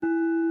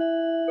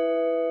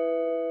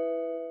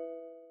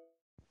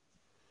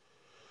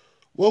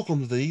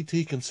Welcome to the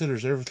ET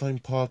Considers Everything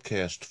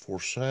podcast for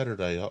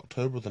Saturday,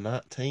 October the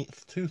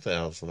 19th,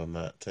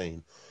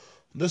 2019.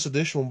 This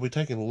edition will be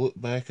taking a look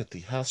back at the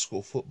high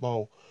school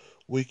football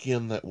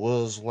weekend that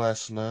was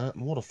last night,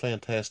 and what a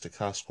fantastic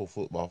high school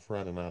football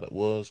Friday night it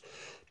was.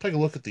 Take a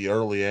look at the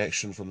early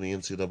action from the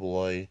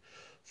NCAA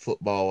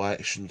football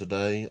action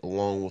today,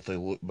 along with a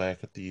look back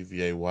at the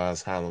UVA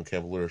Wise Highland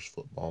Cavaliers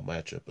football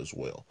matchup as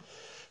well.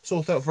 So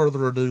without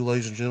further ado,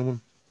 ladies and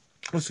gentlemen,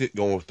 let's get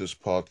going with this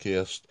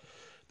podcast.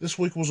 This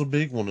week was a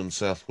big one in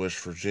Southwest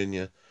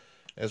Virginia,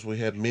 as we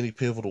had many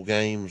pivotal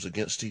games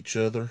against each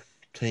other.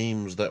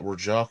 Teams that were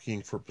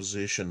jockeying for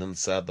position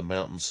inside the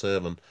Mountain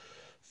 7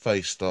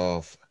 faced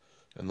off,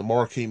 and the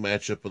marquee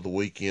matchup of the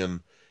weekend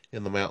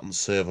in the Mountain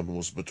 7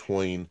 was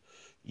between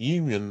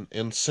Union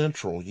and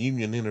Central.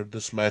 Union entered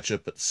this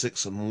matchup at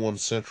 6-1.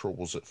 Central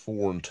was at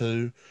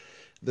 4-2.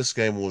 This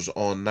game was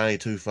on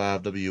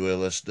 92.5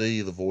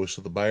 WLSD, the voice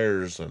of the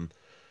Bears, and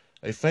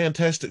a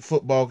fantastic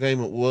football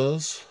game it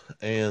was,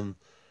 and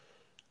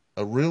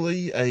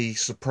a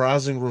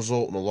surprising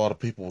result in a lot of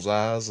people's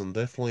eyes, and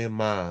definitely in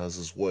my eyes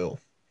as well,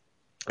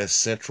 as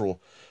Central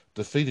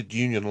defeated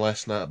Union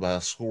last night by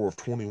a score of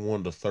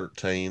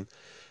 21-13.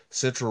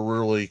 Central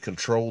really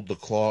controlled the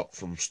clock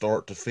from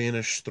start to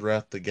finish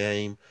throughout the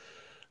game,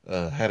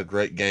 had a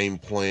great game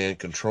plan,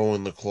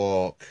 controlling the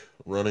clock,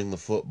 running the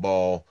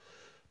football,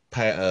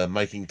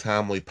 making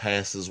timely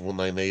passes when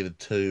they needed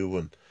to,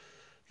 and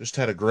just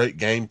had a great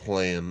game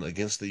plan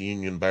against the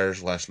Union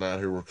Bears last night,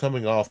 who were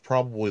coming off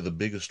probably the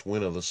biggest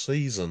win of the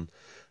season,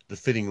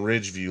 defeating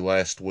Ridgeview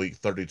last week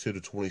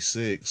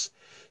 32-26.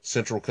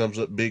 Central comes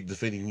up big,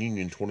 defeating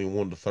Union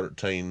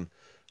 21-13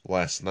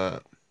 last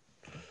night.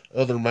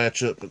 Other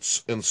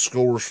matchups and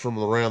scores from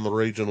around the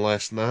region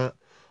last night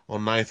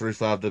on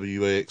 93.5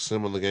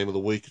 WAXM in the game of the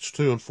week. It's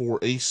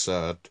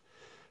 2-4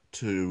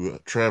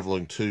 Eastside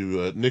traveling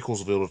to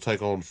Nicholsville to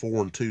take on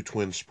 4-2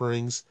 Twin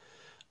Springs.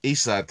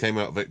 Eastside came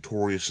out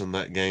victorious in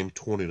that game,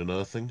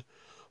 20-0,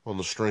 on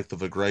the strength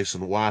of a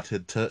Grayson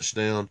Whitehead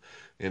touchdown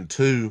and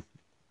two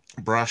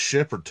Bryce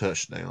Shepard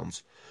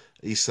touchdowns.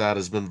 Eastside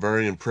has been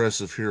very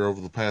impressive here over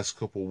the past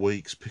couple of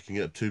weeks,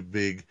 picking up two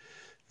big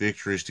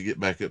victories to get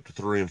back up to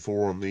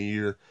 3-4 on the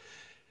year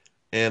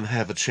and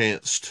have a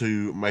chance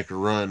to make a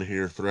run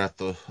here throughout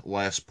the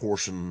last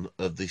portion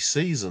of the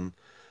season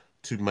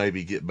to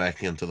maybe get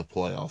back into the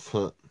playoff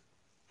hunt.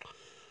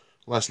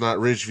 Last night,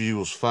 Ridgeview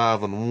was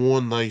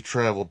 5-1. They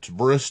traveled to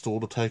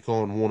Bristol to take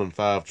on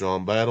 1-5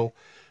 John Battle.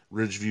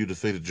 Ridgeview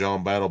defeated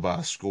John Battle by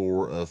a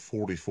score of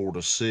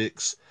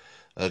 44-6.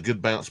 A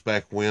good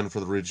bounce-back win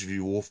for the Ridgeview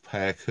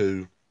Wolfpack,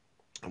 who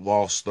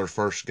lost their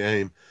first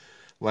game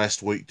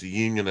last week to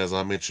Union, as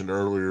I mentioned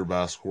earlier,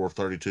 by a score of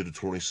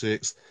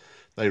 32-26.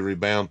 They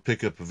rebound,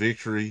 pick up a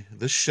victory.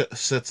 This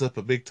sets up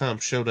a big-time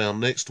showdown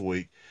next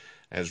week,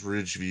 as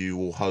Ridgeview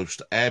will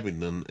host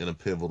Abingdon in a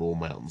pivotal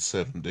Mountain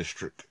 7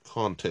 district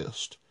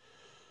contest.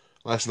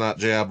 Last night,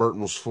 J.I. Burton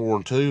was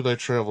 4-2. They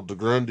traveled to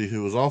Grundy,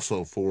 who was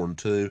also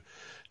 4-2.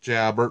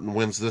 J.I. Burton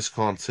wins this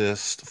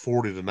contest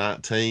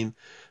 40-19.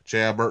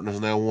 J.I. Burton has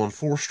now won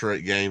 4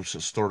 straight games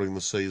since starting the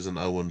season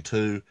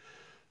 0-2.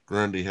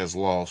 Grundy has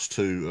lost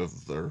 3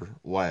 of their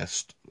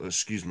last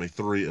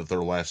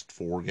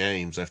 4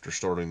 games after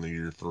starting the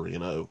year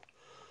 3-0.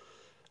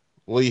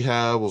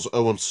 Lehigh was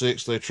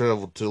 0-6. They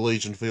traveled to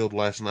Legion Field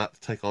last night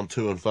to take on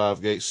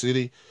 2-5 Gate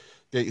City.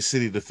 Gate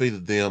City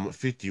defeated them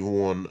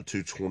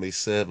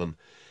 51-27.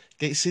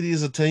 Gate City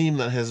is a team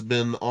that has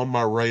been on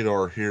my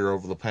radar here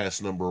over the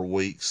past number of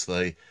weeks.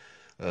 They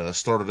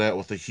started out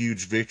with a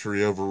huge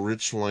victory over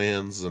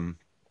Richlands and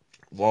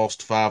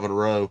lost 5 in a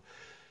row.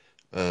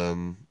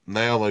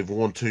 Now they've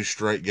won 2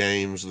 straight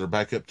games. They're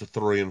back up to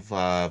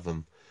 3-5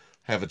 and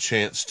have a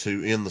chance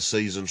to end the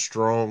season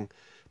strong,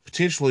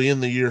 potentially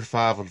in the year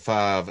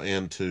 5-5,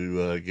 and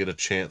to get a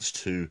chance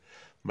to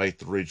make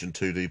the Region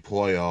 2D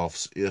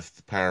playoffs if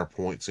the power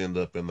points end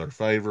up in their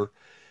favor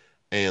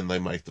and they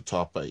make the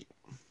top 8.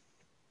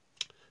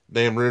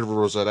 Dan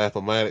River was at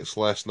Appomattox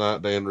last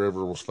night. Dan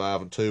River was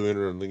 5-2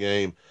 entering the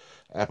game.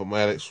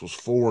 Appomattox was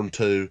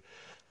 4-2.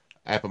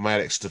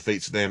 Appomattox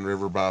defeats Dan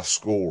River by a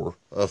score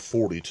of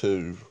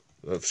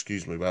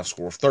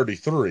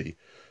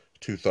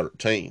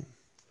 33-13.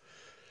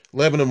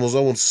 Lebanon was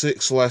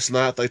 0-6 last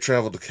night. They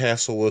traveled to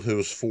Castlewood, who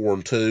was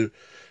 4-2.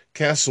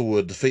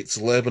 Castlewood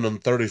defeats Lebanon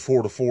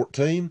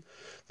 34-14.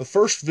 The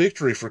first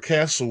victory for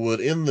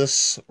Castlewood in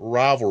this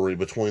rivalry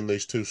between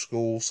these two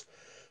schools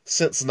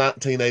since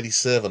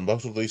 1987.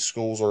 Both of these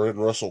schools are in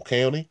Russell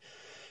County,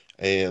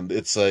 and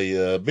it's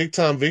a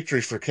big-time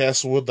victory for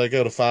Castlewood. They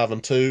go to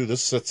 5-2.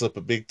 This sets up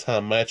a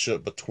big-time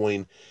matchup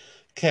between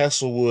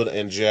Castlewood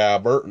and J.I.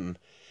 Burton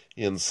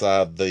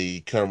inside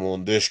the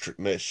Cumberland District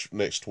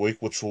next week,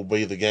 which will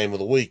be the game of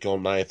the week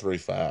on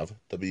 93.5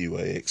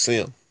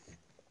 WAXM.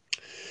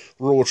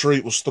 Rural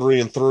Retreat was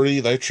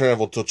 3-3. They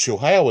traveled to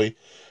Chilhowie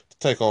to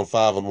take on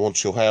 5-1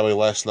 Chilhowie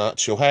last night.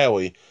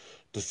 Chilhowie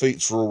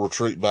defeats Rural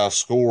Retreat by a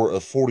score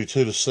of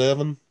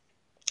 42-7.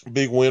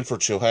 Big win for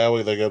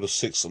Chilhowie. They go to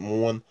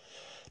 6-1.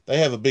 they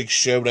have a big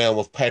showdown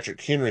with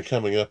Patrick Henry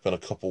coming up in a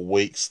couple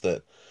weeks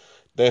that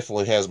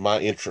definitely has my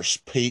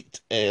interest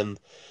peaked. And,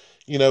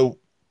 you know,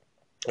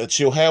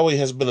 Chilhowie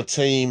has been a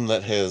team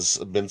that has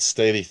been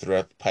steady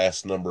throughout the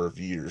past number of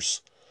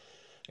years.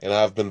 And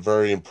I've been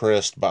very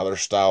impressed by their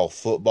style of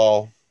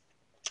football.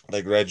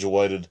 They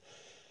graduated,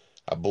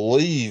 I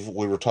believe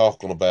we were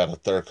talking about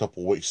it there a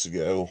couple weeks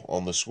ago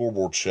on the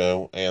scoreboard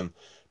show, and I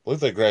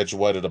believe they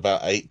graduated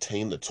about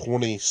 18 to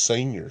 20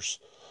 seniors,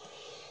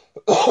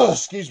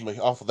 excuse me,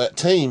 off of that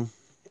team.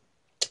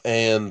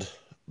 And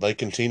they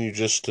continue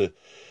just to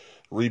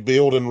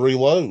rebuild and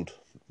reload.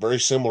 Very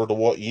similar to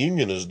what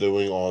Union is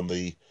doing on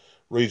the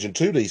Region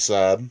 2D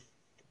side.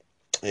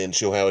 And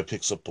Chilhowie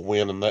picks up the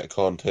win in that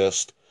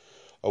contest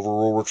over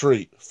Rural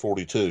Retreat,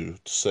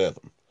 42-7.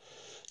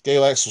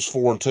 Galax was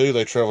 4-2.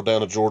 They traveled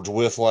down to Georgia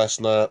Wythe last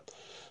night.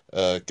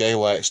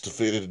 Galax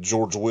defeated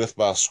Georgia Wythe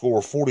by a score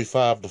of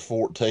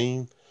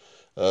 45-14.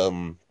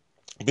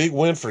 Big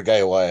win for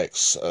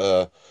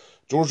Galax.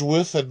 Georgia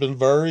Wythe had been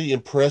very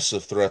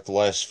impressive throughout the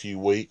last few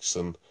weeks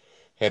and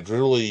had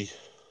really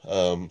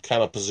kind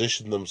of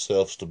positioned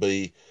themselves to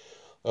be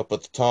up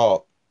at the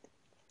top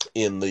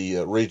in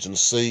the Region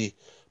C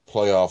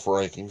playoff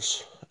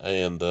rankings,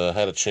 and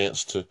had a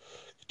chance to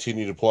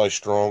continue to play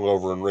strong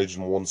over in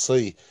Region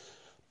 1C.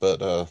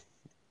 But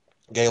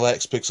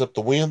Galax picks up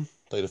the win.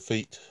 They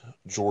defeat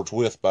Georgia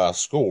Wythe by a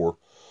score,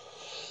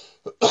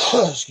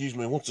 excuse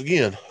me, once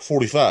again,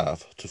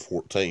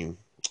 45-14.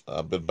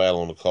 I've been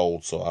battling a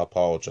cold, so I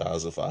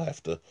apologize if I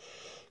have to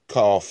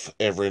cough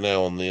every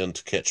now and then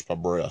to catch my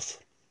breath.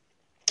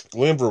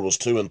 Glenvar was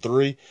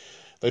 2-3.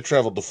 They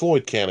traveled to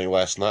Floyd County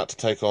last night to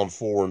take on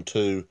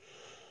 4-2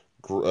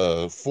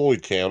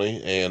 Floyd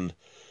County, and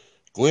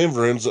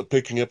Glenvar ends up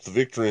picking up the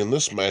victory in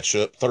this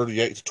matchup,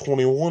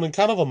 38-21, and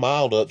kind of a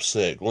mild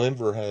upset.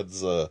 Glenvar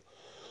has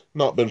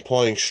not been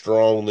playing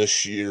strong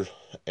this year,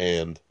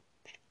 and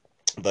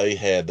they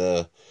had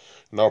an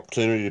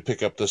opportunity to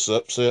pick up this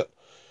upset,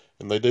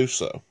 and they do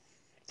so.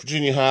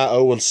 Virginia High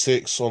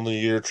 0-6 on the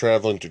year,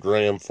 traveling to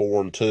Graham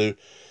 4-2.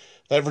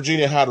 That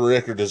Virginia High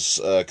record is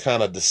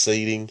kind of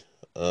deceiving.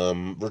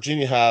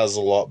 Virginia High is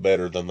a lot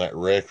better than that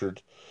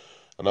record.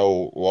 I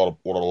know what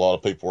a lot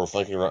of people are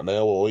thinking right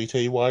now. Well,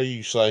 E.T., why are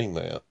you saying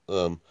that?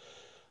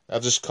 I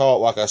just call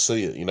it like I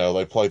see it. You know,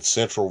 they played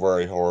Central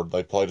very hard.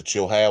 They played a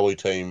Chilhowie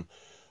team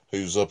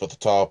who's up at the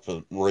top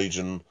of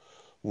Region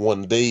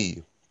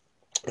 1D.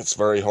 It's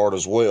very hard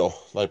as well.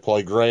 They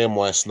played Graham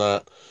last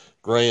night.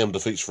 Graham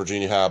defeats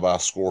Virginia High by a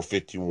score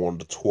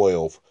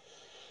 51-12.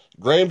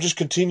 Graham just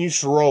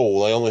continues to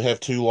roll. They only have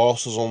 2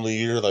 losses on the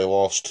year. They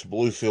lost to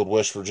Bluefield,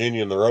 West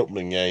Virginia in their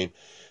opening game,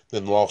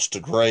 then lost to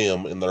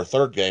Graham in their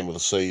 3rd game of the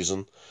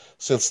season.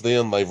 Since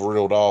then, they've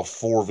reeled off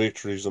 4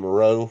 victories in a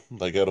row.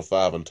 They go to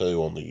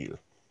 5-2 on the year.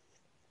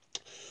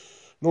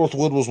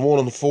 Northwood was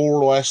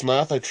 1-4 last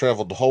night. They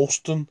traveled to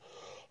Holston.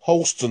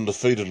 Holston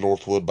defeated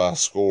Northwood by a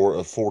score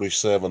of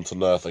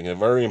 47-0. A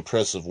very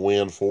impressive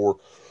win for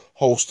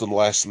Holston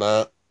last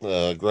night.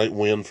 Great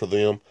win for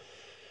them.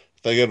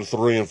 They go to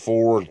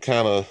 3-4 and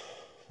kind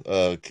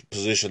of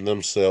position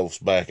themselves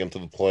back into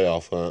the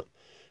playoff hunt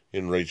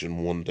in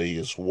Region 1D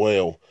as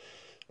well.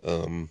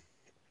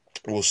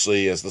 We'll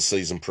see as the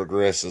season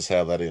progresses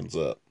how that ends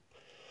up.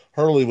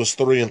 Hurley was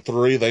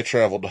 3-3. They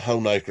traveled to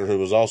Honaker, who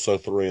was also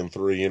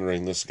 3-3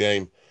 entering this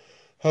game.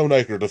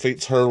 Honaker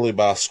defeats Hurley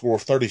by a score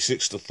of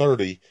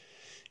 36-30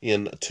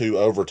 in 2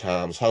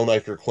 overtimes.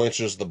 Honaker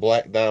clinches the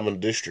Black Diamond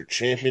District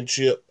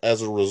Championship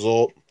as a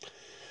result.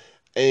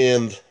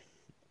 And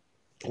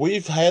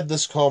we've had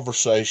this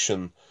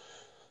conversation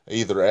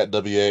either at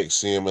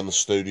WXM in the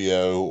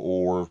studio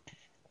or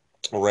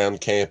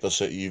around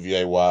campus at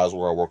UVA-Wise,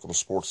 where I work in the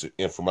sports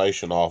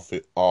information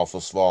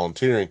office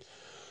volunteering.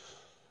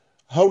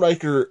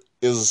 Honaker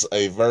is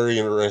a very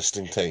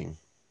interesting team,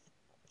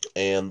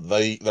 and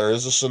there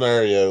is a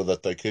scenario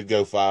that they could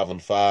go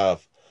 5-5,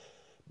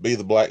 be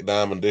the Black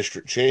Diamond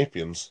District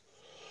champions,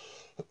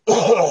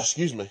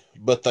 excuse me,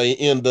 but they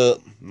end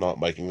up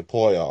not making the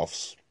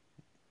playoffs.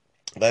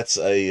 That's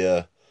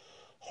a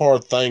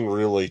hard thing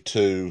really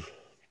to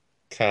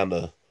kind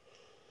of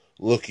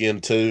look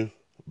into,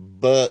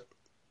 but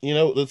you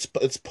know,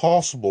 it's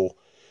possible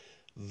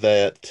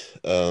that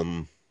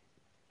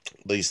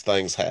these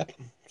things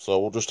happen. So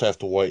we'll just have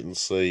to wait and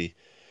see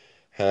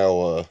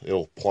how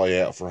it'll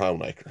play out for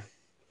Honaker.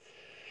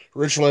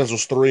 Richlands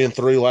was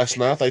 3-3 last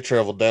night. They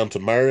traveled down to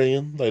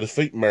Marion. They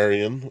defeat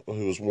Marion,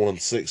 who was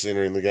 1-6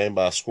 entering the game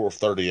by a score of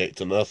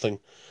 38-0.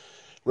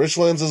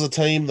 Richlands is a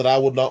team that I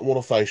would not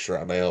want to face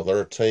right now.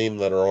 They're a team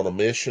that are on a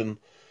mission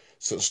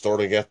since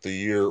starting out the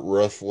year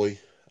roughly.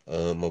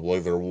 I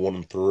believe they're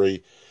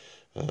 1-3.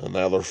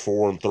 Now they're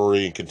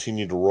 4-3 and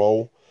continue to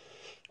roll.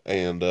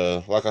 And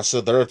like I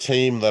said, they're a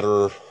team that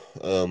are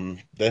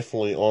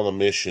definitely on a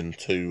mission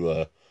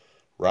to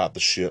right the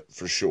ship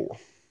for sure.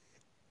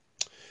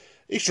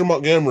 Eastern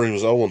Montgomery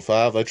was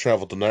 0-5. They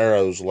traveled to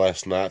Narrows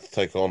last night to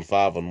take on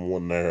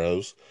 5-1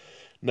 Narrows.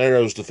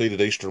 Narrows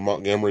defeated Eastern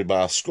Montgomery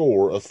by a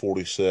score of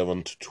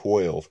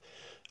 47-12.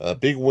 A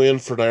big win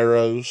for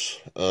Narrows.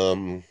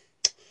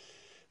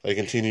 They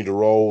continue to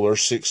roll. They're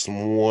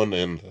 6-1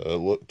 and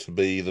look to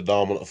be the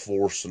dominant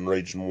force in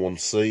Region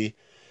 1C.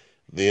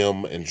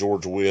 Them and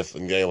Georgia Wythe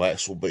and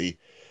Galax will be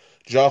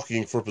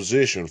jockeying for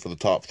position for the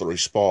top 3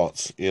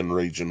 spots in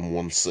Region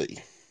 1C.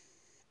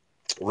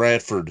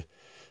 Radford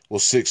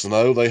was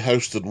 6-0. They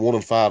hosted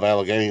 1-5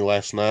 Allegheny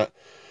last night.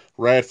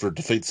 Radford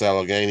defeats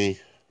Allegheny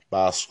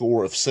by a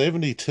score of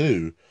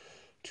 72-6.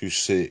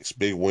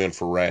 Big win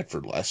for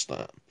Radford last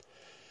night.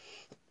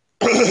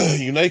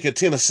 Unaka,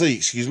 Tennessee,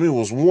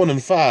 was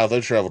 1-5.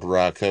 They traveled to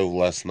Rye Cove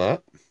last night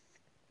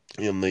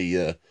in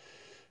the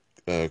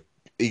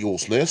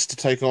Eagles Nest to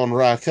take on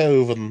Rye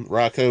Cove, and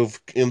Rye Cove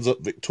ends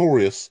up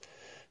victorious.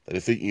 They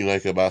defeat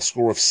Unaka by a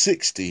score of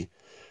 60-42.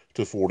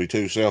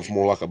 Sounds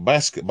more like a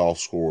basketball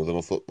score than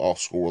a football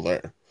score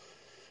there.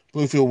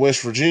 Bluefield,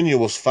 West Virginia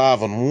was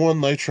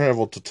 5-1. They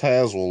traveled to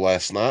Tazewell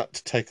last night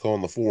to take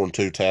on the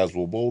 4-2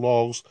 Tazewell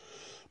Bulldogs.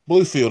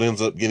 Bluefield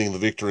ends up getting the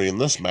victory in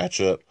this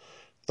matchup,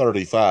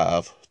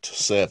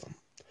 35-7.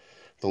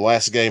 The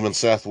last game in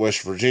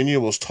Southwest Virginia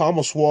was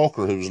Thomas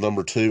Walker, who was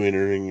number 2,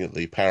 entering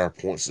the Power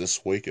Points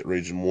this week at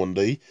Region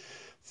 1D.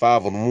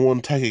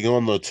 5-1, taking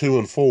on the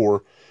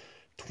 2-4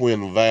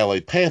 Twin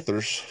Valley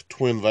Panthers.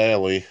 Twin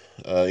Valley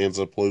ends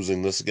up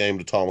losing this game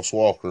to Thomas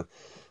Walker.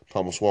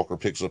 Thomas Walker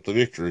picks up the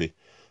victory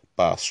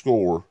by a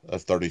score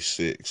of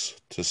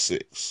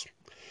 36-6.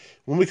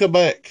 When we come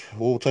back,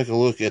 we'll take a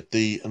look at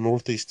the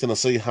Northeast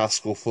Tennessee high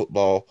school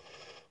football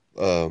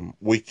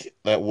week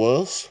that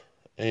was,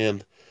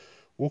 and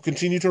we'll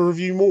continue to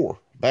review more.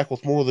 Back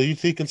with more of the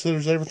UT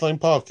Considers Everything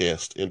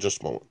podcast in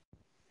just a moment.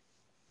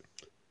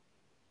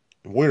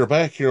 We're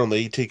back here on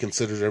the UT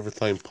Considers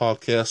Everything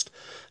podcast.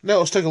 Now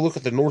let's take a look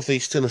at the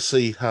Northeast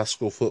Tennessee high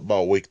school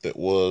football week that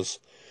was.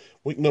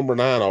 Week number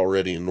 9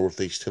 already in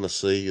Northeast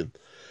Tennessee, and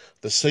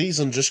the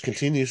season just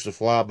continues to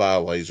fly by,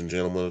 ladies and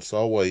gentlemen. It's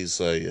always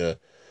a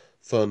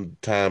fun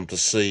time to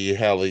see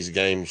how these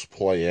games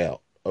play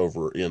out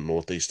over in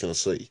Northeast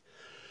Tennessee.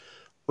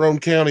 Roane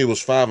County was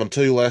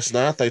 5-2 last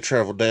night. They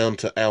traveled down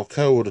to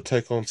Alcoa to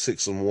take on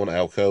 6-1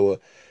 Alcoa.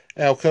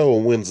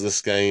 Alcoa wins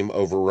this game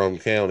over Roane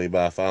County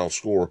by a final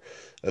score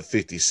of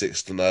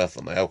 56-0.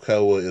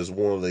 Alcoa is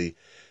one of the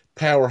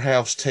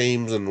powerhouse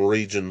teams in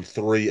Region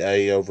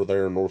 3A over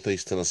there in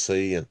Northeast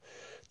Tennessee, and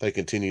they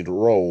continue to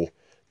roll.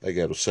 They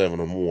go to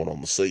 7-1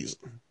 on the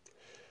season.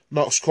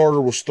 Knox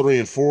Carter was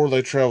 3-4.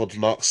 They traveled to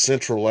Knox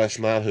Central last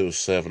night, who was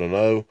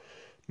 7-0.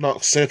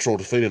 Knox Central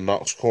defeated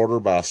Knox Carter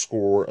by a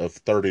score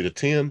of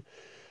 30-10.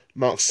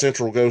 Knox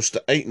Central goes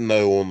to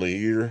 8-0 on the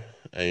year,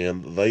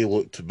 and they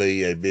look to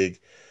be a big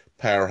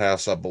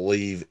powerhouse, I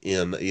believe,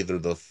 in they're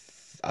in the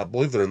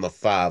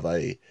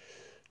 5A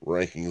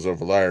rankings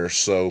over there,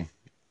 so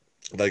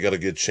they got a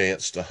good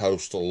chance to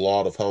host a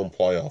lot of home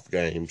playoff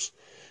games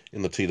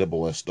in the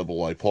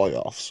TSSAA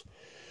playoffs.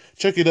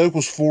 Chucky Doak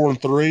was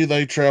 4-3.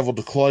 They traveled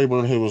to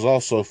Claiborne, who was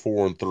also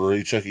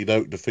 4-3. Chucky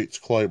Doak defeats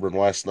Claiborne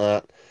last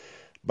night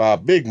by a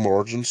big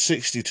margin,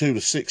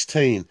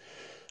 62-16.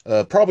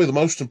 Probably the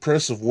most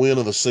impressive win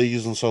of the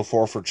season so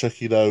far for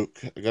Chucky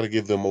Doak. I got to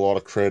give them a lot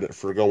of credit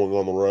for going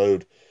on the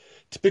road.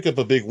 To pick up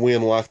a big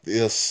win like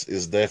this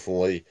is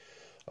definitely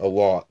a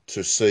lot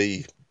to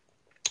see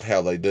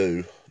how they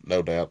do,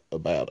 no doubt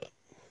about it.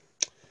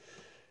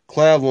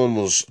 Cloudland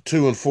was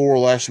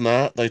 2-4 last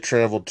night. They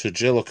traveled to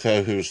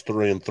Jellicoe, who's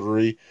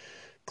 3-3.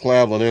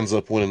 Cloudland ends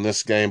up winning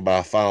this game by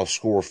a final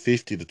score of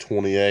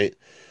 50-28.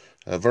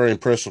 A very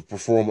impressive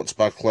performance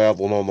by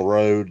Cloudland on the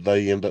road.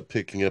 They end up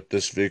picking up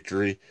this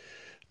victory.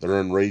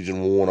 They're in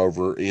Region 1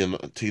 over in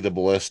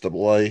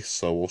TSSAA,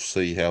 so we'll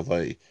see how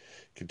they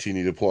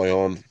continue to play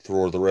on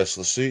through the rest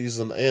of the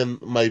season and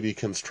maybe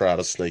can try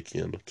to sneak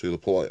into the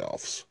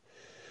playoffs.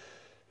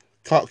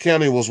 Cocke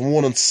County was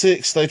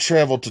 1-6. They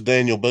traveled to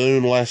Daniel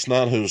Boone last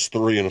night, who was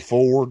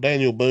 3-4.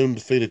 Daniel Boone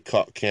defeated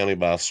Cocke County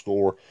by a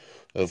score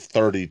of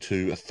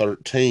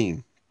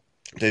 30-13.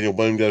 Daniel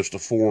Boone goes to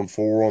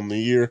 4-4 on the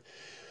year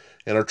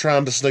and are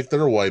trying to sneak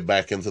their way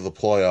back into the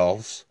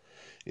playoffs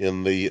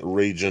in the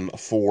Region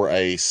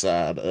 4A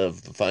side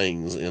of the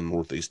things in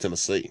Northeast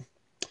Tennessee.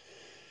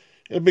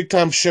 In a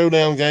big-time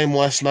showdown game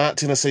last night,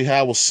 Tennessee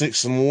High was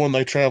 6-1.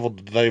 They traveled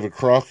to David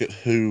Crockett,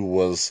 who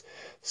was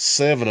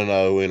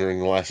 7-0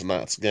 entering last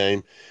night's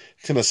game.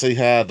 Tennessee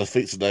High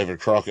defeats David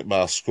Crockett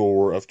by a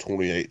score of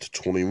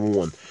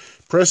 28-21.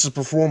 Impressive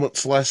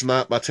performance last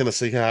night by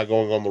Tennessee High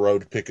going on the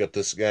road to pick up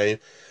this game.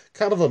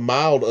 Kind of a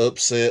mild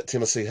upset.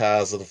 Tennessee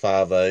High's at the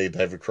 5A.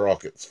 David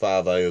Crockett's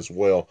 5A as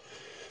well.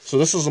 So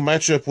this is a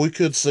matchup we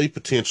could see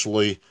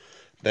potentially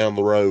down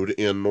the road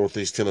in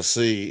Northeast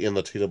Tennessee in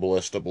the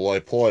TSSAA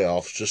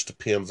playoffs. Just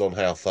depends on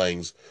how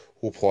things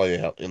will play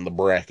out in the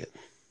bracket.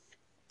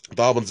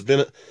 Dobbins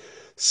Bennett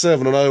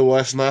 7-0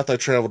 last night. They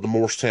traveled to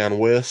Morristown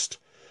West.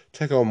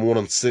 Take on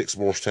 1-6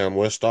 Morristown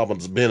West.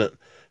 Dobbins Bennett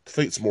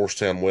defeats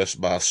Morristown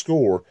West by a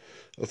score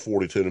of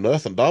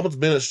 42-0. Dobbins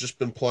Bennett's just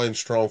been playing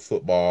strong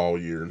football all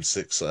year in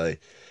 6A.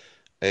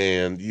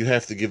 And you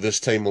have to give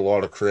this team a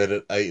lot of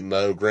credit.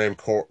 8-0. Graham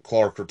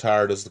Clark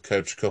retired as the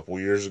coach a couple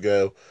years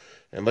ago.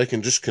 And they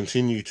can just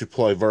continue to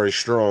play very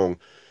strong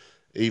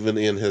even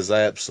in his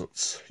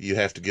absence, you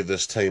have to give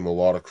this team a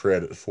lot of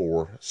credit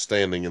for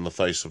standing in the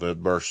face of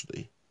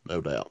adversity,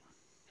 no doubt.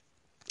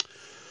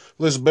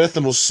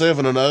 Elizabethton was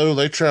 7-0.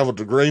 They traveled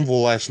to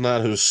Greenville last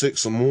night, who was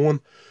 6-1.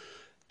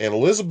 And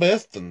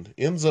Elizabethton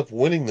ends up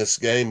winning this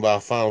game by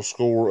a final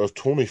score of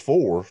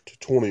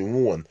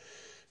 24-21.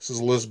 This is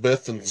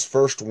Elizabethton's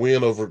first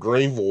win over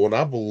Greenville, and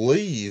I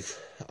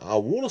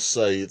want to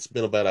say it's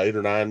been about 8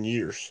 or 9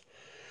 years.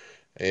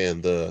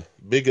 And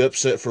big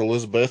upset for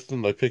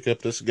Elizabethton. They pick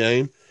up this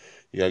game.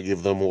 You got to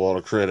give them a lot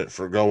of credit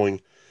for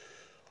going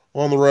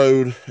on the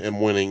road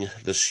and winning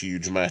this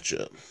huge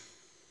matchup.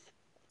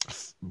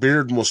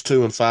 Bearden was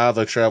 2-5.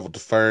 They traveled to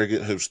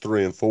Farragut, who's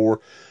 3-4.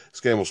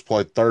 This game was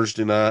played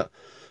Thursday night.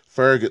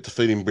 Farragut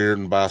defeating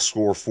Bearden by a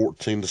score of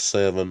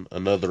 14-7.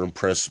 Another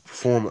impressive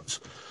performance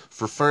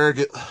for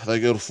Farragut. They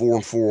go to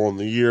 4-4 on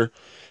the year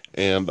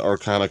and are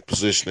kind of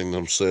positioning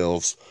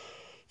themselves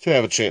to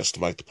have a chance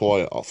to make the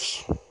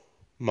playoffs.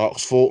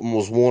 Knox Fulton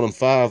was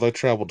 1-5. They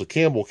traveled to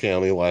Campbell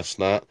County last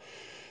night,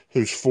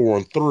 who's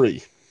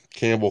 4-3.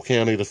 Campbell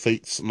County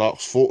defeats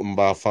Knox Fulton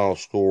by a final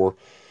score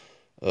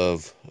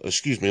of,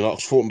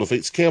 Knox Fulton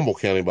defeats Campbell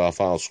County by a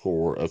final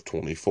score of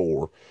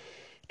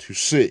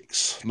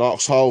 24-6.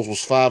 Knox Halls was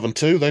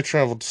 5-2. They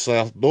traveled to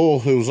South Doyle,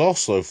 who was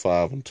also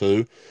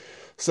 5-2.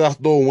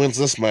 South Doyle wins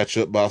this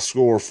matchup by a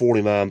score of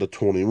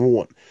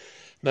 49-21.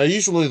 Now,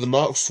 usually the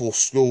Knoxville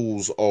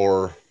schools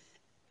are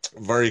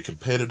very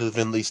competitive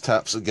in these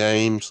types of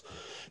games.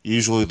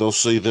 Usually they'll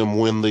see them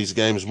win these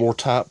games more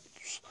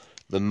times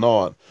than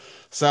not.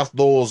 South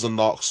Doyle is in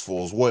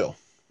Knoxville as well,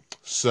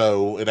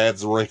 so it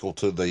adds a wrinkle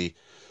to the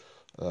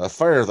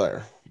affair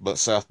there. But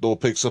South Doyle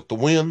picks up the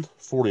win,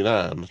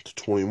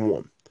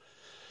 49-21.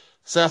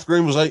 South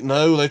Green was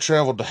 8-0. They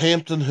traveled to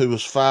Hampton, who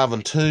was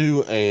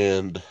 5-2,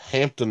 and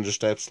Hampton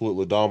just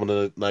absolutely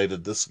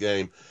dominated this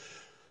game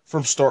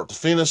from start to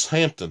finish.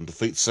 Hampton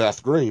defeats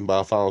South Green by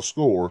a final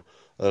score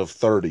of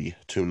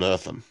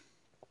 30-0.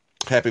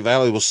 Happy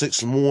Valley was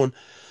 6-1.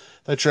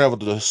 They traveled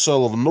to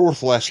Sullivan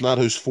North last night,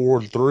 who's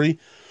 4-3.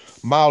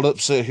 Mild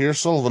upset here.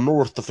 Sullivan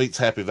North defeats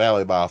Happy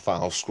Valley by a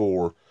final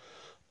score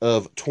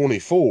of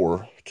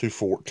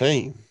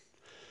 24-14.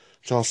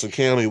 Johnston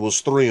County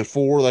was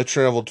 3-4. They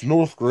traveled to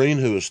North Green,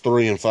 who is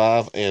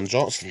 3-5, and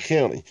Johnston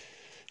County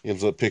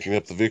ends up picking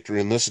up the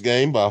victory in this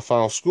game by a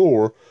final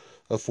score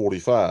of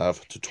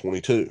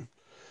 45-22.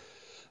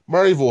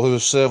 Maryville, who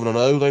is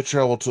 7-0, they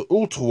traveled to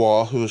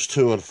Ooltewah, who is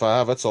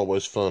 2-5. That's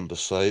always fun to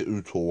say,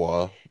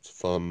 Ooltewah. It's a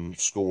fun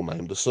school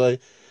name to say.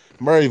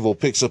 Maryville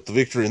picks up the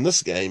victory in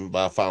this game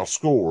by a final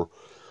score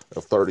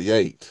of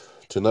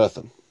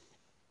 38-0.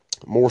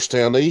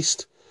 Morristown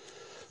East,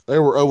 they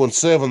were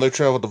 0-7. They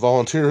traveled to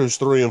Volunteer, who's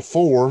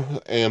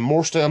 3-4, and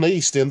Morristown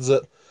East ends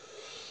up,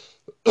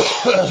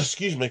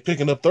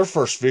 picking up their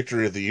first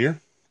victory of the year,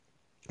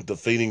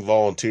 defeating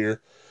Volunteer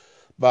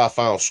by a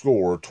final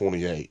score of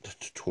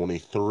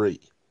 28-23.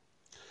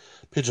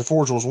 Pigeon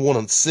Forge was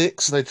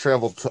 1-6. They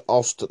traveled to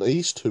Austin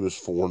East, who is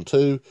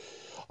 4-2.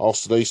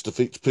 Austin East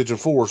defeats Pigeon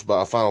Forge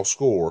by a final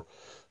score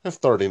of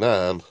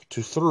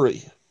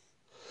 39-3.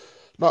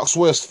 Knox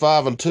West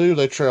 5-2.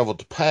 They traveled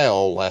to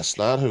Powell last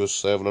night, who is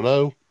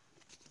 7-0.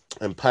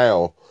 And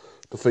Powell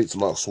defeats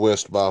Knox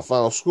West by a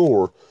final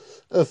score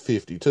of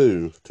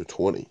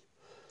 52-20.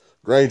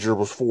 Granger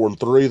was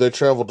 4-3. They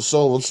traveled to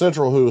Sullivan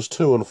Central, who is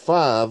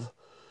 2-5.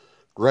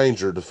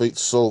 Granger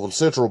defeats Sullivan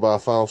Central by a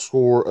final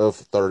score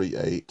of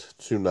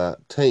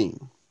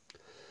 38-19.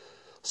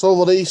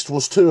 Sullivan East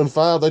was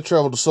 2-5. They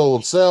traveled to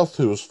Sullivan South,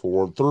 who is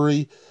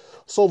 4-3.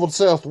 Sullivan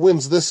South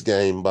wins this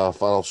game by a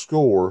final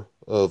score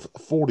of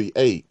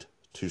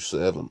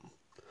 48-7.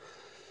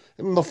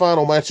 In the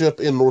final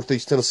matchup in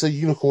Northeast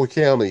Tennessee, Unicoi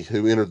County,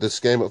 who entered this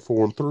game at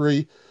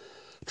 4-3,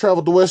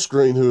 traveled to West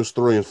Green, who is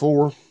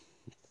 3-4,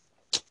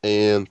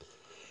 and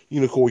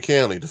Unicoi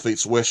County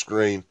defeats West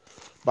Green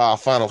by a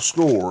final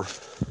score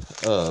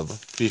of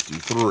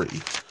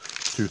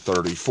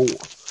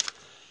 53-34.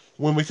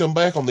 When we come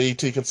back on the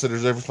ET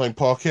Considers Everything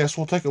podcast,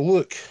 we'll take a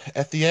look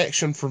at the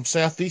action from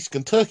Southeast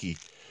Kentucky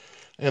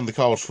and the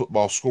college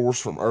football scores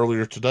from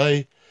earlier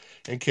today,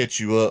 and catch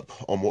you up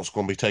on what's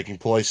going to be taking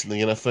place in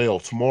the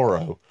NFL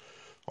tomorrow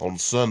on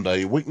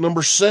Sunday. Week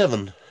number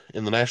 7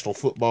 in the National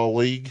Football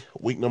League,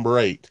 week number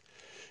 8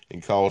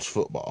 in college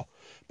football.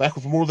 Back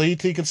with more of the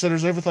ET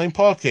Considers Everything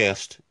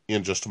podcast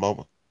in just a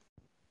moment.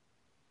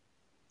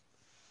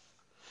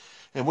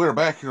 And we're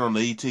back here on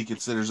the ET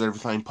Considers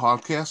Everything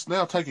podcast,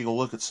 now taking a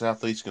look at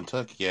Southeast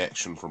Kentucky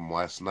action from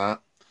last night.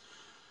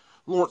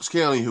 Lawrence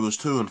County, who was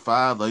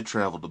 2-5, they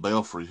traveled to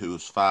Belfry, who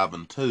was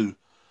 5-2.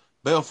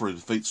 Belfry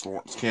defeats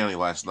Lawrence County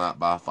last night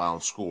by a final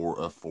score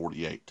of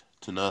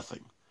 48-0.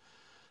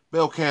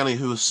 Bell County,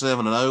 who was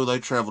 7-0, they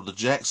traveled to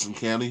Jackson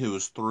County, who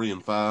was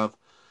 3-5.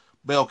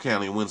 Bell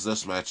County wins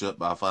this matchup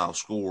by a final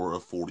score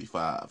of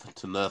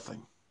 45-0.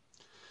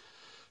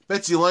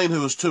 Betsy Lane,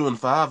 who was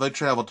 2-5, they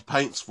traveled to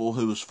Paintsville,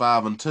 who was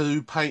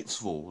 5-2.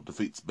 Paintsville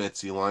defeats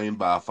Betsy Lane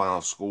by a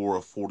final score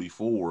of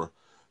 44-0.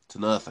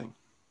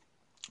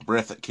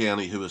 Breathitt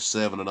County, who is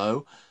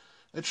 7-0,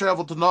 They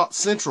traveled to Knox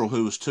Central,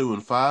 who was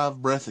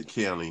 2-5. Breathitt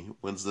County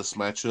wins this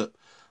matchup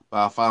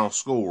by a final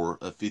score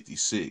of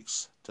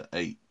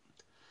 56-8.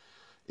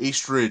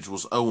 East Ridge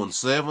was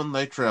 0-7.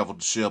 They traveled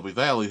to Shelby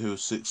Valley, who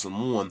was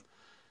 6-1.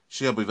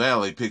 Shelby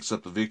Valley picks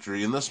up the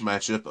victory in this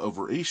matchup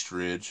over East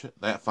Ridge.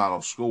 That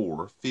final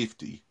score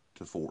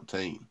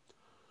 50-14.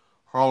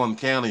 Harlan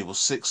County was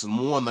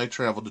 6-1. They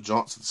traveled to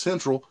Johnson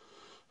Central,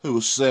 who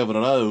was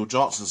 7-0.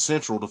 Johnson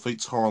Central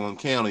defeats Harlan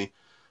County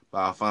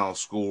by a final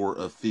score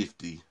of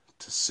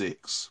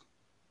 50-6.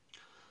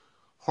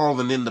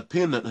 Harlan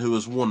Independent, who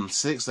was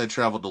 1-6, they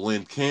traveled to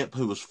Lynn Camp,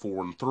 who was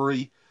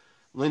 4-3.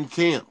 Lynn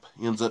Camp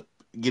ends up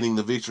getting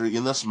the victory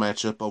in this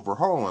matchup over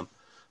Harlan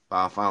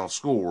by a final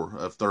score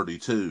of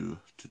 32-20.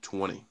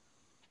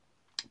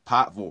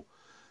 Pikeville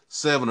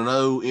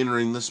 7-0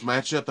 entering this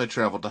matchup. They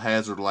traveled to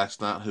Hazard last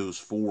night, who was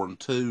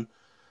 4-2.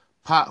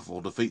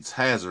 Pikeville defeats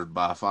Hazard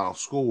by a final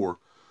score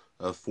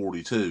of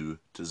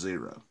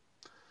 42-0.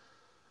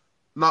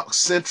 Knox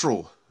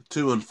Central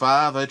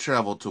 2-5. They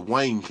traveled to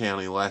Wayne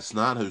County last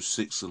night, who's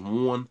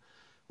 6-1.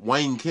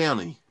 Wayne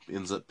County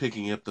ends up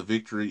picking up the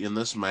victory in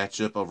this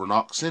matchup over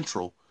Knox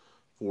Central,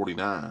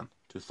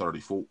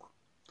 49-34.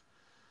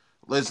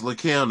 Leslie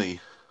County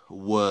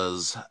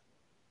was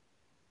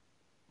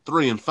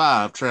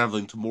 3-5,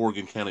 traveling to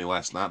Morgan County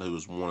last night, who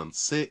was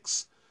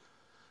 1-6.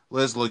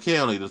 Leslie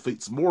County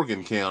defeats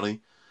Morgan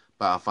County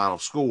by a final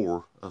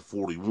score of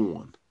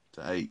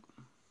 41-8.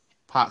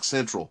 Pike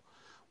Central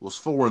was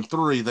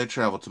 4-3. They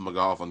traveled to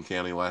Magoffin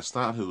County last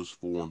night, who was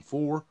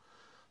 4-4.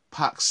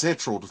 Pike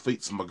Central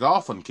defeats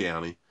Magoffin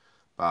County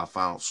by a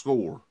final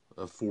score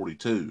of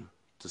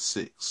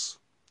 42-6.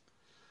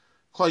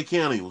 Clay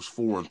County was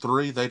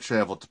 4-3. They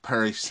traveled to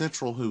Parish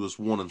Central, who was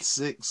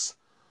 1-6.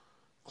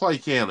 Clay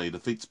County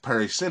defeats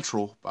Parish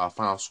Central by a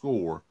final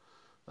score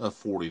of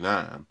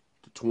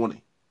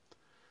 49-20.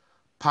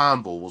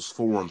 Pineville was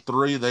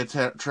 4-3. They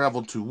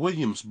traveled to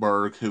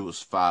Williamsburg, who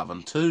was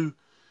 5-2.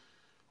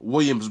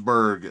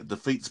 Williamsburg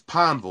defeats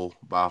Pineville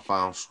by a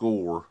final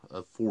score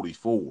of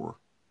 44-6.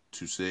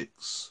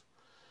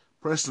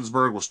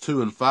 Prestonsburg was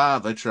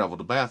 2-5. They traveled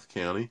to Bath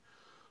County,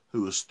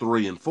 who was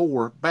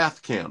 3-4.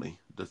 Bath County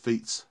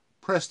defeats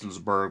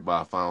Prestonsburg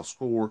by a final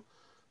score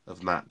of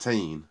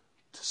 19-6.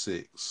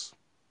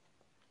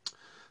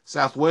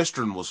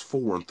 Southwestern was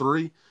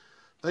 4-3.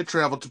 They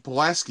traveled to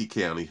Pulaski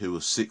County, who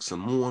was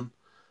 6-1.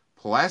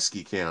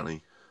 Pulaski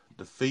County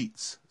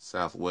defeats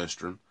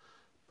Southwestern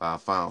by a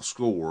final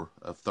score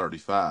of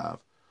 35-14.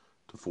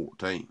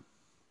 And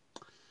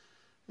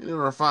in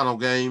our final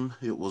game,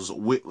 it was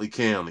Whitley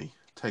County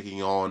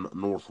taking on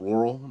North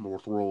Laurel.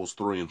 North Laurel was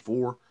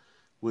 3-4.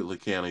 Whitley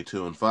County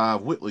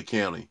 2-5. Whitley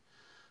County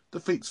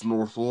defeats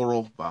North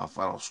Laurel by a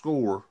final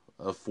score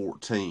of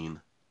 14-0.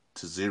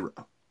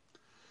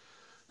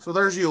 So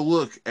there's your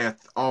look at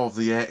all of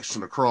the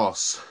action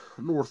across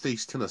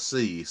Northeast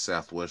Tennessee,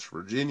 Southwest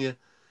Virginia,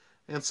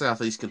 and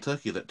Southeast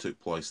Kentucky that took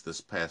place this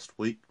past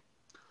week.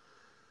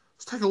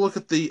 Let's take a look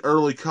at the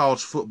early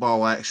college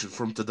football action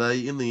from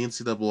today in the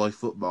NCAA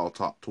Football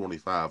Top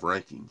 25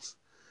 rankings.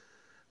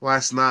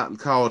 Last night in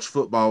college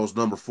football was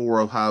number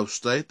 4 Ohio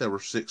State. They were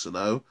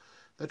 6-0.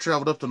 They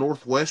traveled up to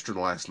Northwestern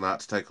last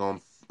night to take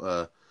on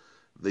the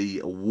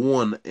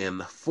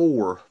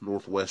 1-4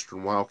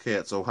 Northwestern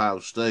Wildcats. Ohio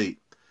State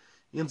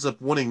ends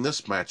up winning this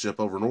matchup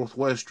over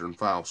Northwestern,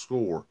 final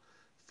score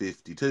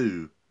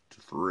 52-3.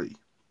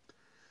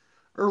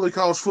 Early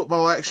college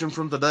football action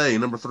from today.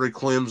 Number 3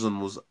 Clemson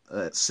was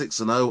at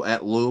 6-0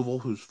 at Louisville,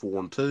 who's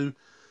 4-2.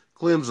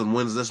 Clemson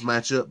wins this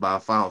matchup by a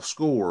final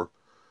score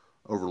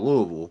over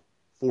Louisville,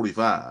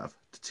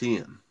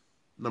 45-10.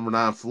 Number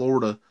 9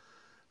 Florida,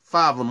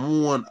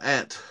 5-1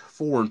 at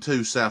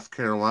 4-2 South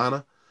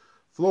Carolina.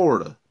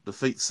 Florida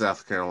defeats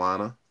South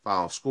Carolina,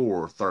 final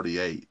score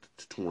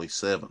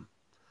 38-27.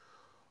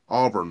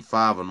 Auburn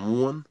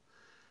 5-1.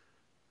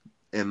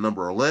 And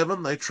number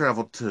 11, they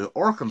traveled to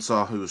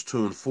Arkansas, who is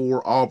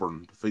 2-4.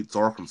 Auburn defeats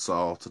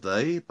Arkansas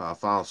today by a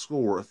final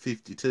score of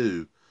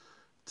 52-10.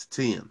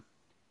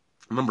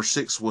 Number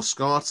 6,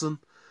 Wisconsin.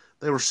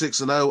 They were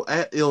 6-0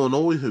 at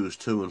Illinois, who is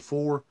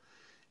 2-4.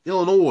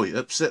 Illinois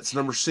upsets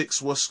number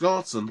 6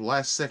 Wisconsin,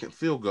 last second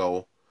field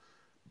goal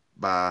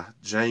by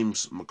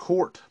James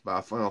McCourt by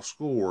a final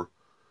score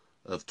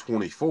of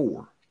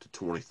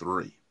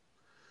 24-23.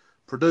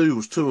 Purdue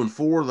was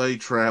 2-4. They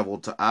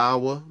traveled to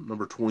Iowa,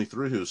 number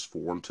 23, who's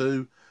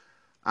 4-2.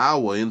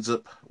 Iowa ends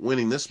up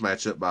winning this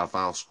matchup by a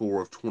final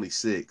score of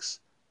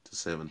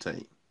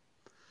 26-17.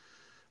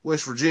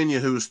 West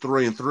Virginia, who is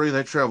 3-3,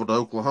 they traveled to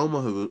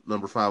Oklahoma,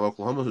 number 5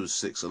 Oklahoma, who's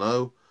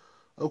 6-0.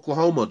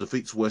 Oklahoma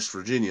defeats West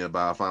Virginia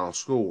by a final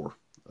score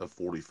of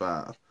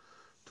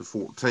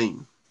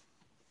 45-14.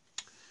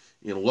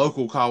 In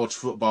local college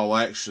football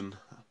action,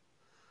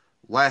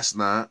 Thursday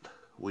night,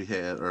 we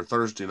had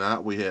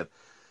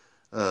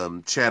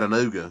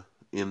Chattanooga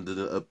ended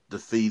up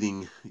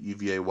defeating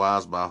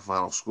UVA-Wise by a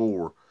final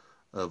score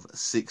of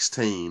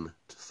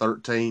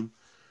 16-13.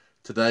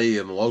 Today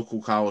in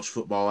local college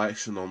football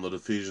action on the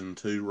Division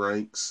II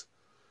ranks,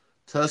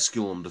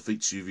 Tusculum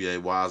defeats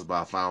UVA-Wise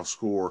by a final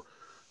score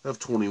of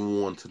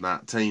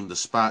 21-19,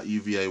 despite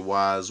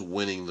UVA-Wise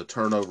winning the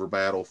turnover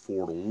battle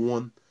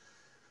 4-1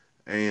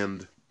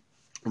 and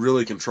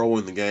really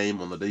controlling the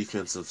game on the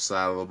defensive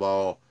side of the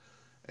ball.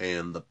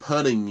 And the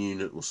punting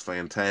unit was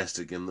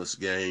fantastic in this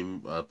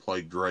game,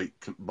 played great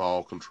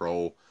ball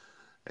control,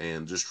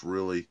 and just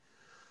really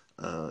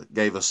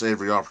gave us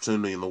every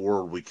opportunity in the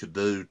world we could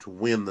do to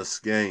win this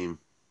game.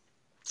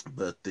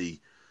 But the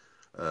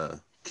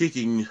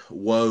kicking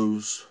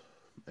woes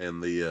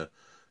and the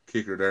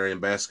kicker Darian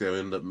Basco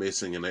ended up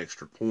missing an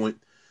extra point,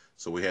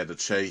 so we had to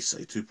chase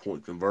a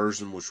 2-point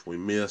conversion, which we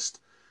missed,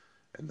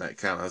 and that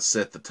kind of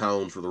set the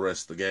tone for the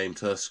rest of the game.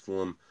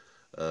 Tusculum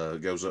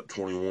goes up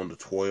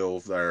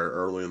 21-12 there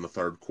early in the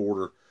third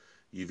quarter.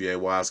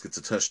 UVA-Wise gets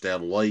a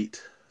touchdown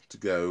late to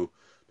go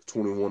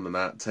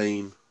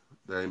 21-19.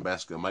 Darian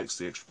Basco makes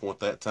the extra point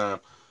that time.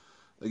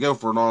 They go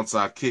for an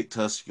onside kick.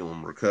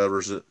 Tusculum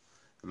recovers it,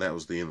 and that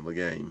was the end of the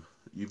game.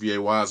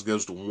 UVA-Wise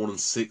goes to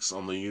 1-6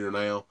 on the year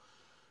now.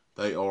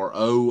 They are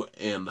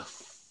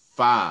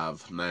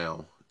 0-5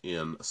 now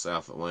in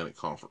South Atlantic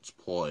Conference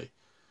play.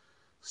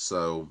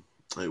 So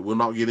it will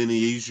not get any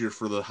easier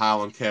for the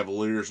Highland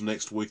Cavaliers.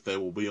 Next week they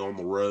will be on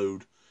the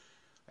road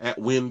at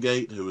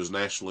Wingate, who is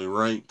nationally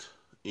ranked,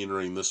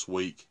 entering this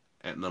week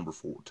at number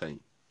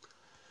 14.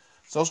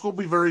 So it's going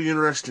to be very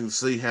interesting to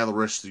see how the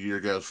rest of the year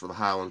goes for the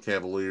Highland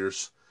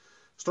Cavaliers.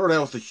 Started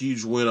out with a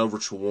huge win over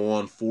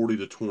Chowan,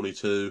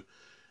 40-22,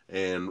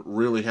 and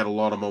really had a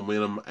lot of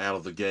momentum out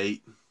of the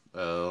gate.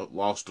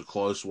 Lost a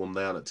close one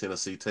down at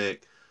Tennessee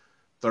Tech,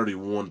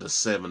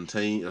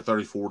 31-17, or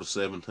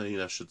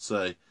 34-17, I should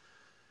say.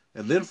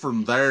 And then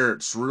from there,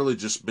 it's really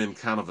just been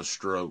kind of a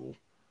struggle.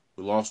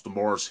 We lost to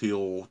Mars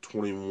Hill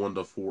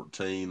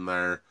 21-14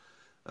 there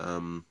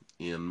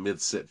in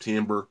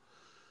mid-September.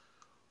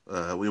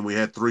 When we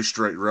had 3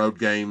 straight road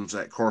games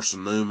at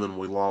Carson Newman,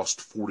 we lost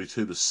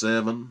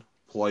 42-7.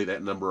 Played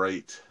at number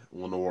 8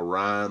 Lenore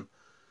Ryan.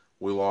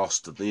 We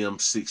lost to them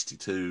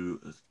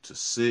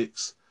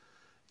 62-6.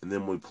 And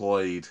then we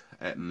played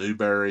at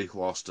Newberry,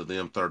 lost to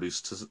them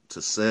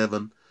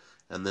 30-7.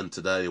 And then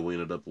today we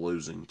ended up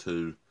losing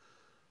to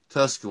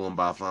Tusculum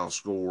by a final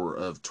score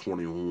of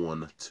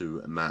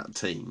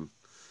 21-19.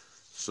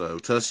 So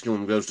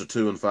Tusculum goes to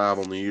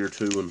 2-5 on the year,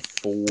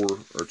 2-4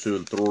 or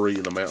 2-3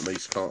 in the Mountain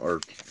East or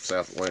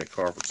South Atlantic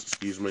Conference,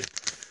 excuse me.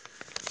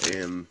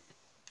 And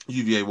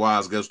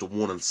UVA-Wise goes to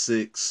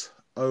 1-6,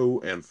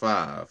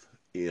 0-5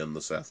 in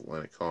the South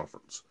Atlantic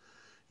Conference.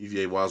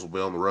 UVA-Wise will be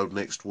on the road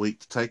next week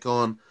to take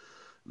on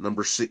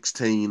number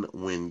 16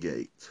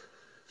 Wingate.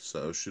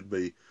 So should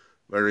be a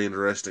very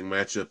interesting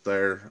matchup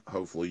there.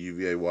 Hopefully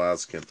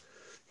UVA-Wise can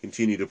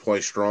continue to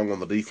play strong on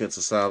the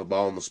defensive side of the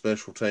ball and the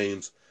special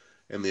teams,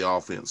 and the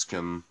offense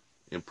can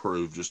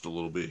improve just a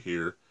little bit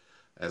here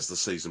as the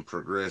season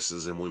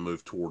progresses and we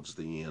move towards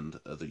the end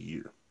of the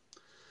year.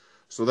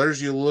 So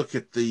there's your look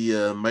at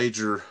the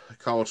major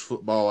college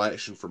football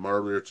action from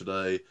earlier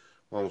today,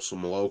 along with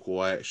some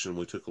local action.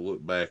 We took a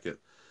look back at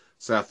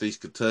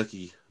Southeast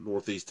Kentucky,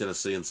 Northeast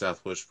Tennessee, and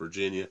Southwest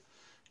Virginia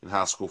in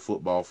high school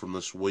football from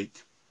this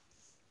week.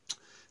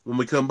 When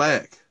we come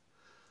back,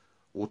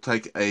 we'll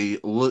take a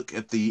look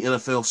at the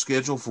NFL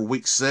schedule for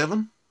Week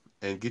 7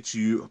 and get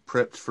you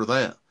prepped for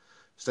that.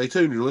 Stay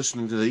tuned. You're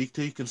listening to the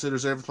ET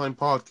Considers Everything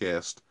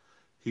podcast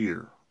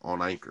here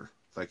on Anchor.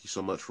 Thank you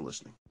so much for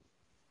listening.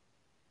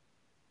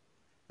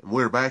 And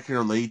we're back here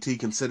on the ET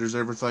Considers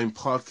Everything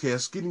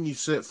podcast, getting you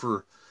set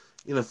for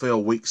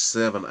NFL Week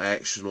 7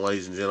 action,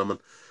 ladies and gentlemen.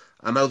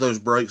 I know those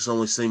breaks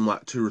only seem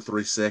like 2 or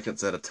 3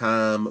 seconds at a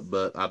time,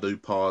 but I do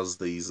pause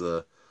these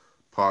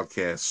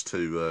podcasts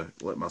to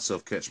let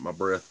myself catch my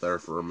breath there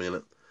for a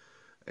minute.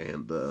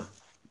 And I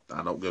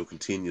don't go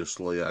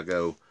continuously. I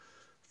go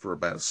for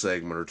about a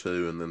segment or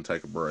two and then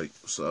take a break.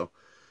 So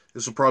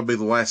this will probably be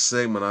the last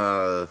segment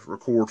I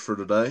record for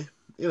today.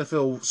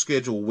 NFL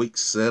schedule Week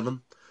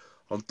 7.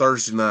 On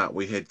Thursday night,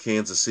 we had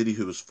Kansas City,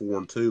 who was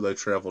 4-2. They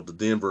traveled to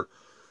Denver,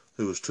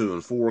 who was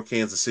 2-4.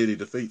 Kansas City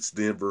defeats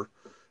Denver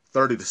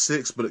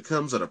 30-6, but it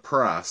comes at a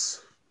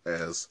price,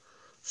 as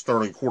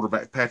starting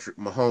quarterback Patrick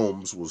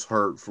Mahomes was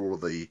hurt for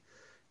the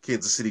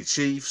Kansas City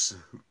Chiefs.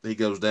 He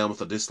goes down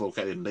with a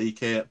dislocated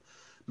kneecap.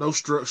 No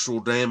structural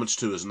damage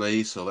to his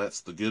knee, so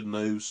that's the good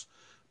news.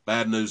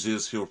 Bad news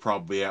is he'll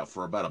probably be out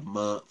for about a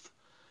month.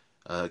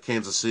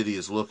 Kansas City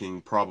is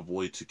looking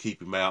probably to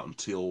keep him out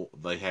until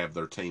they have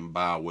their team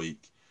bye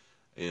week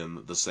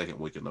in the second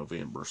week of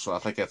November. So I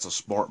think that's a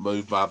smart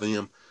move by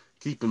them.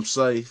 Keep him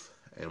safe,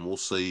 and we'll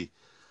see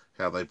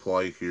how they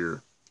play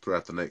here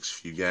throughout the next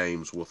few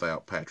games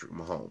without Patrick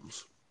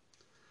Mahomes.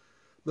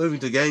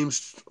 Moving to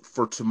games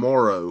for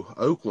tomorrow,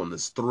 Oakland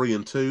is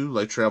 3-2.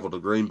 They travel to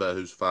Green Bay,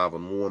 who's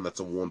 5-1. That's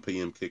a 1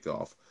 p.m.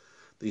 kickoff.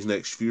 These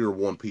next few are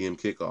 1 p.m.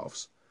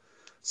 kickoffs.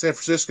 San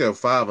Francisco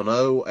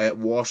 5-0 at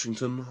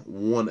Washington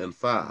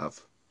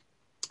 1-5.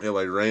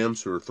 LA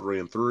Rams, who are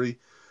 3-3,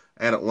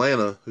 at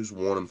Atlanta, who's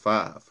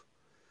 1-5.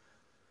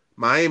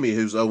 Miami,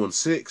 who's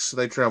 0-6,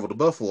 they travel to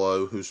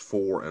Buffalo, who's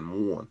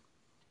 4-1.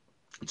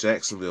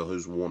 Jacksonville,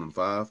 who's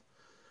 1-5,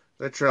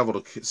 they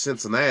travel to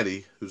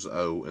Cincinnati, who's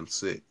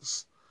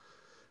 0-6.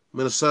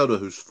 Minnesota,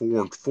 who's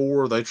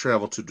 4-4, they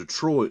travel to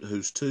Detroit,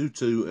 who's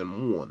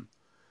 2-1.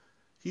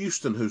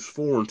 Houston, who's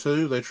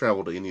 4-2, they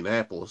travel to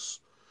Indianapolis,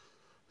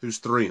 who's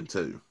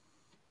 3-2.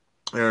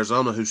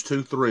 Arizona, who's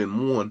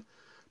 2-3-1,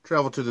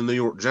 travel to the New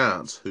York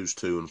Giants, who's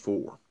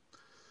 2-4.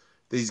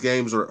 These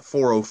games are at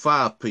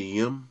 4:05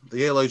 p.m.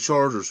 The LA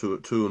Chargers, who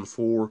at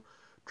 2-4,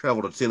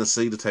 travel to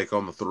Tennessee to take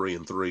on the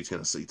 3-3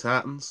 Tennessee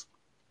Titans.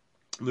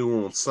 New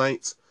Orleans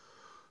Saints,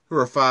 who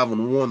are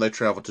 5-1, they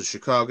travel to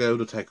Chicago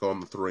to take on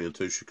the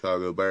 3-2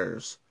 Chicago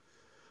Bears.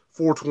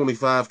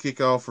 4:25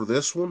 kickoff for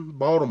this one.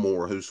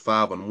 Baltimore, who's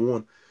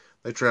 5-1,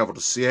 they travel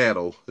to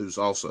Seattle, who's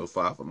also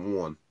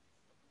 5-1.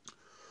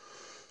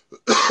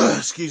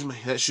 Excuse me.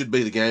 That should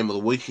be the game of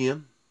the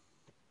weekend.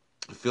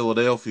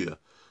 Philadelphia,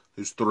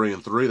 who's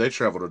 3-3, they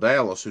travel to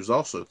Dallas, who's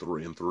also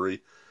 3-3.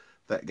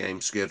 That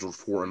game scheduled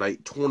for an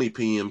 8:20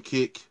 p.m.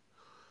 kick.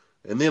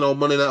 And then on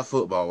Monday Night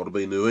Football, it'll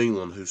be New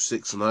England, who's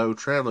 6-0,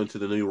 traveling to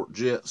the New York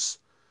Jets,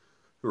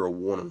 who are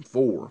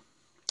 1-4.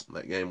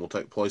 That game will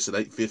take place at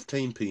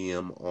 8:15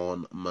 p.m.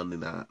 on Monday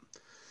night.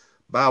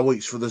 Bye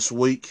weeks for this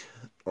week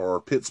are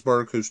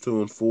Pittsburgh, who's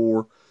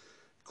 2-4,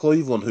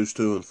 Cleveland, who's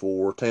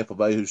 2-4, Tampa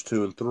Bay, who's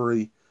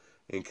 2-3,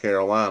 and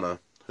Carolina,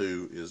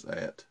 who is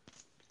at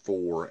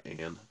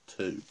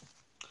 4-2.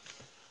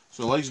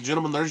 So, ladies and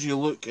gentlemen, there's your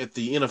look at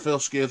the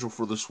NFL schedule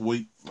for this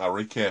week. I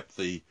recapped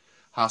the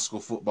high school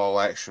football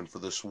action for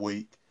this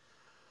week.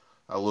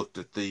 I looked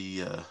at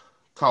the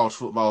college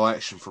football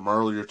action from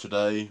earlier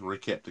today,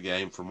 recapped the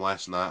game from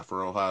last night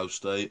for Ohio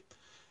State.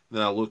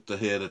 Then I looked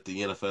ahead at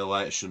the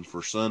NFL action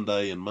for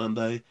Sunday and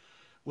Monday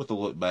with a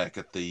look back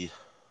at the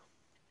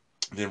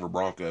Denver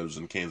Broncos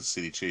and Kansas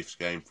City Chiefs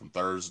game from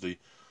Thursday,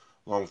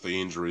 along with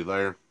the injury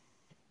there.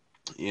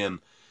 In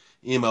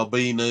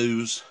MLB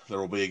news, there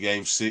will be a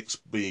Game 6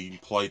 being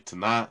played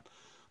tonight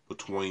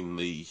between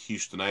the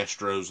Houston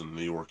Astros and the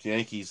New York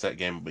Yankees. That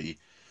game will be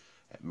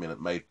at Minute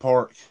Maid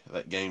Park.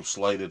 That game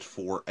slated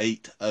for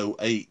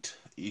 8:08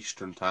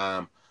 Eastern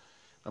Time.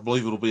 I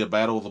believe it'll be a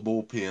battle of the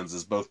bullpens,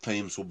 as both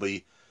teams will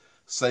be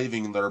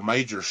saving their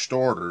major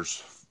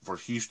starters. For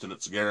Houston,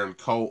 it's Garrett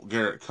Cole,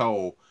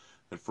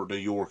 and for New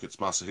York, it's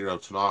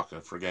Masahiro Tanaka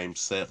for Game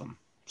 7.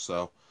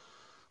 So,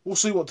 we'll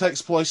see what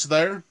takes place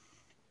there.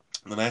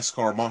 The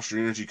NASCAR Monster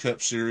Energy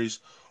Cup Series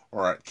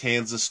are at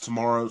Kansas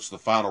tomorrow. It's the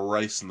final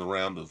race in the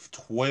round of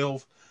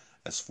 12,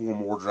 as 4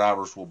 more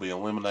drivers will be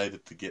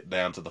eliminated to get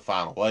down to the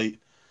final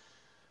 8.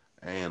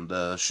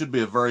 And should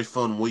be a very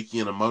fun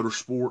weekend of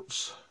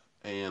motorsports.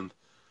 And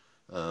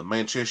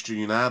Manchester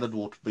United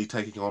will be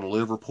taking on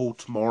Liverpool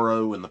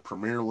tomorrow in the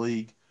Premier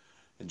League.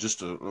 And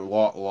just a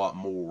lot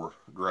more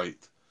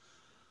great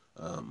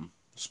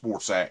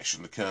sports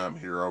action to come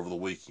here over the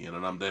weekend.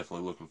 And I'm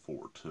definitely looking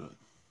forward to it.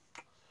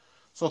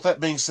 So with that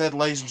being said,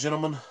 ladies and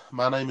gentlemen,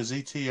 my name is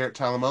E.T. Eric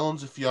Tyler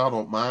Mullins. If y'all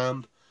don't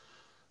mind,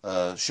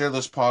 share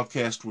this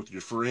podcast with your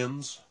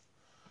friends.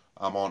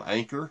 I'm on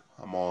Anchor.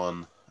 I'm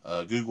on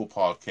Google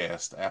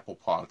Podcast, Apple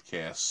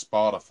Podcasts,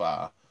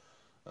 Spotify.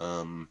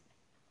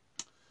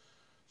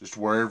 Just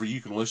wherever you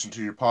can listen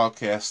to your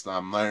podcast,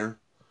 I'm there.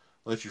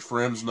 Let your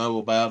friends know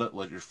about it.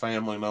 Let your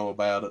family know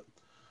about it.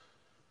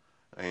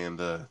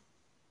 And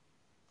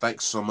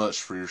thanks so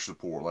much for your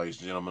support, ladies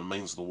and gentlemen. It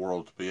means the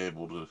world to be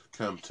able to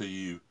come to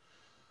you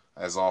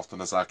as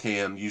often as I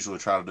can. Usually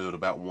try to do it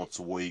about once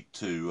a week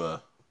to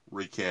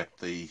recap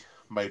the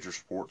major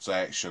sports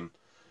action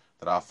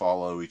that I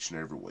follow each and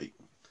every week.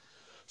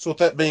 So with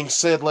that being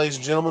said, ladies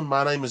and gentlemen,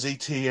 my name is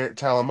E.T. Eric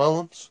Tyler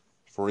Mullins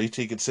for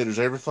E.T. Considers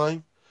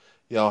Everything.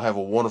 Y'all have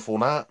a wonderful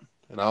night,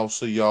 and I'll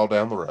see y'all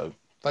down the road.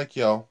 Thank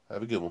y'all.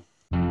 Have a good one.